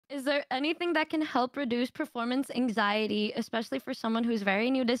Is there anything that can help reduce performance anxiety, especially for someone who's very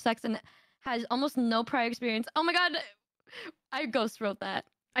new to sex and has almost no prior experience? Oh my god, I ghost wrote that.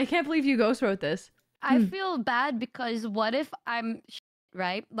 I can't believe you ghost wrote this. I feel bad because what if I'm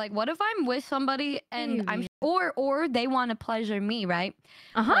right? Like, what if I'm with somebody and I'm or they want to pleasure me, right?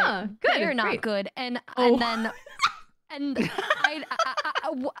 Good. They're not Great. good, and Oh. then and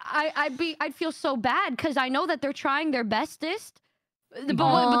I'd feel so bad because I know that they're trying their bestest, but then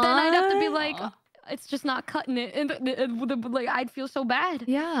I'd have to be like, it's just not cutting it, and like I'd feel so bad.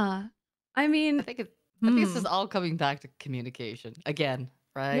 Yeah. I mean, I think this is all coming back to communication again,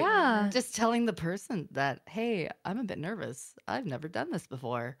 right? Yeah. Just telling the person that, hey, I'm a bit nervous. I've never done this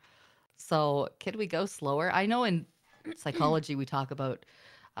before. So could we go slower? I know in psychology we talk about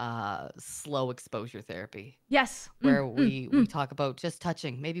slow exposure therapy. Yes. Where we talk about just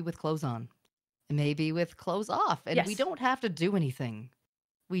touching, maybe with clothes on, maybe with clothes off. And we don't have to do anything.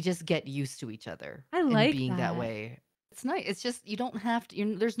 We just get used to each other. I like being that way. It's nice. It's just, you don't have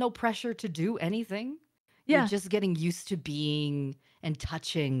to, there's no pressure to do anything. Yeah. You're just getting used to being and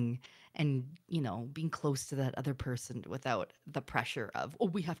touching and, being close to that other person without the pressure of, oh,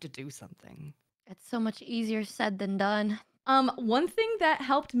 we have to do something. It's so much easier said than done. One thing that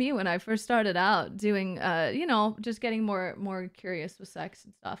helped me when I first started out doing, just getting more curious with sex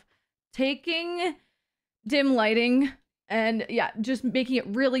and stuff, taking dim lighting and just making it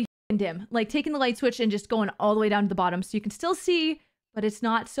really dim, like taking the light switch and just going all the way down to the bottom so you can still see, but it's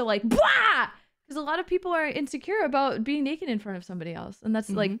not so like blah, because a lot of people are insecure about being naked in front of somebody else, and that's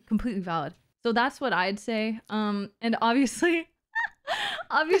like completely valid. So that's what I'd say. And obviously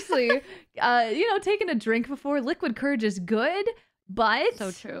taking a drink before liquid courage is good, but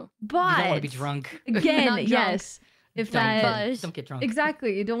so true. But you don't want to be drunk again. Yes, if don't get drunk.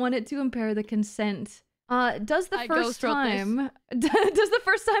 Exactly, you don't want it to impair the consent. Does the first time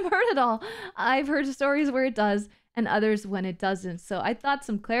hurt at all? I've heard stories where it does and others when it doesn't. So I thought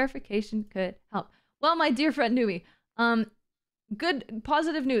some clarification could help. Well, my dear friend Numi, good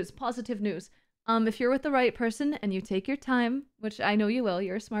positive news. If you're with the right person and you take your time, which I know you will,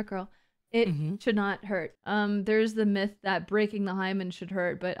 you're a smart girl, it should not hurt. There's the myth that breaking the hymen should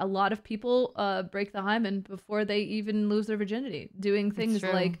hurt, but a lot of people break the hymen before they even lose their virginity, doing things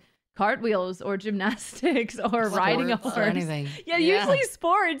like cartwheels or gymnastics or riding a horse or anything. Usually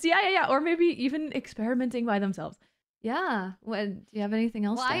sports. Or maybe even experimenting by themselves. Do you have anything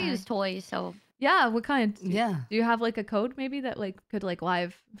else? Well, I use toys, so what kind? Do you have like a code maybe that like could like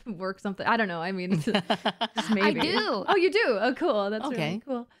live work something? I don't know. I mean, just maybe. I do. Oh, you do? Oh, cool. That's okay. Really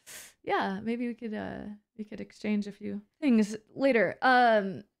cool. Yeah, maybe we could exchange a few things later.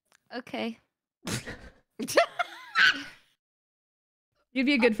 Okay. You'd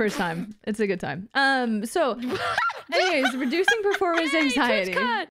be a good first time. It's a good time. So anyways, reducing performance anxiety.